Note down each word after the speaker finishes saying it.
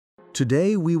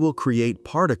Today we will create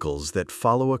particles that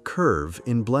follow a curve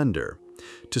in Blender.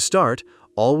 To start,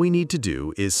 all we need to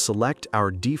do is select our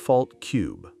default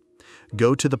cube.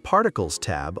 Go to the Particles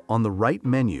tab on the right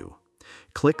menu.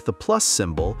 Click the plus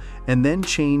symbol and then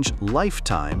change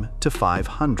Lifetime to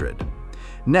 500.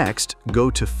 Next,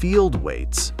 go to Field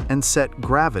Weights and set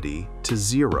Gravity to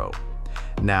 0.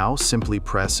 Now simply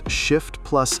press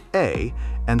Shift+A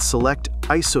and select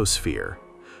Isosphere.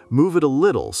 Move it a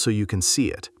little so you can see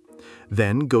it.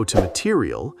 Then go to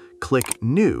Material, click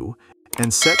New,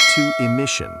 and set to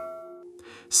Emission.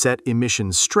 Set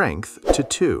Emission Strength to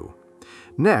 2.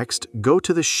 Next, go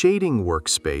to the Shading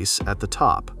workspace at the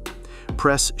top.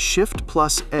 Press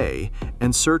Shift+A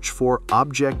and search for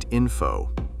Object Info.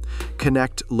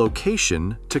 Connect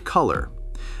Location to Color.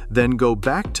 Then go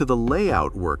back to the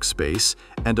Layout workspace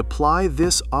and apply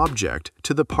this object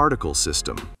to the particle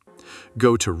system.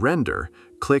 Go to Render,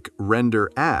 click Render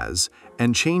As,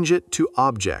 and change it to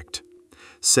Object.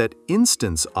 Set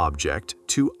Instance Object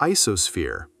to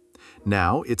Isosphere.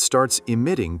 Now it starts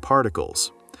emitting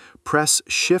particles. Press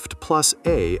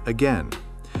Shift+A again.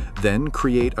 Then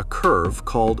create a curve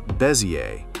called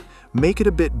Bezier. Make it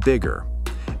a bit bigger,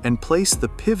 and place the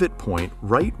pivot point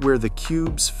right where the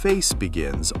cube's face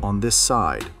begins on this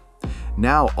side.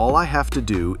 Now all I have to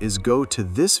do is go to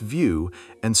this view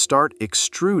and start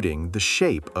extruding the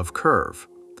shape of curve.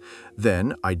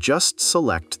 Then I just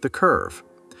select the curve.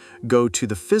 Go to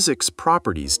the Physics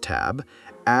Properties tab,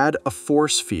 add a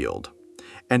force field.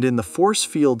 And in the force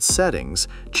field settings,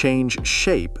 change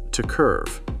Shape to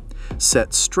Curve.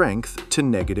 Set Strength to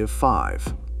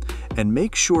 -5. And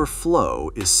make sure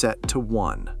Flow is set to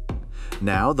 1.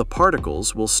 Now the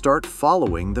particles will start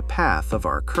following the path of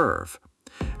our curve.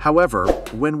 However,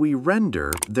 when we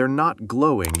render, they're not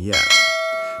glowing yet.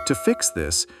 To fix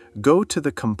this, go to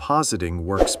the Compositing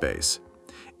workspace.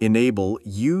 Enable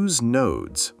Use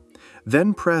Nodes.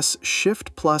 Then press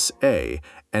Shift+A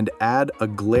and add a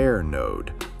glare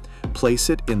node. Place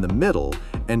it in the middle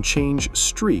and change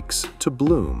Streaks to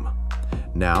Bloom.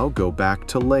 Now go back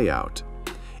to Layout.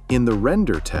 In the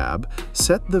Render tab,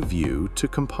 set the view to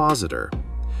Compositor.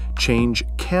 Change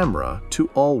Camera to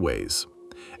Always.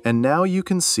 And now you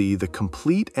can see the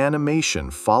complete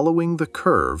animation following the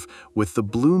curve with the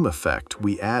bloom effect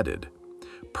we added.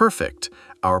 Perfect!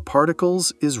 Our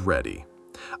particles is ready.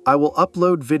 I will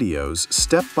upload videos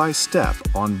step by step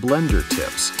on Blender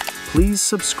tips. Please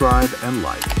subscribe and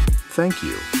like. Thank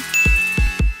you.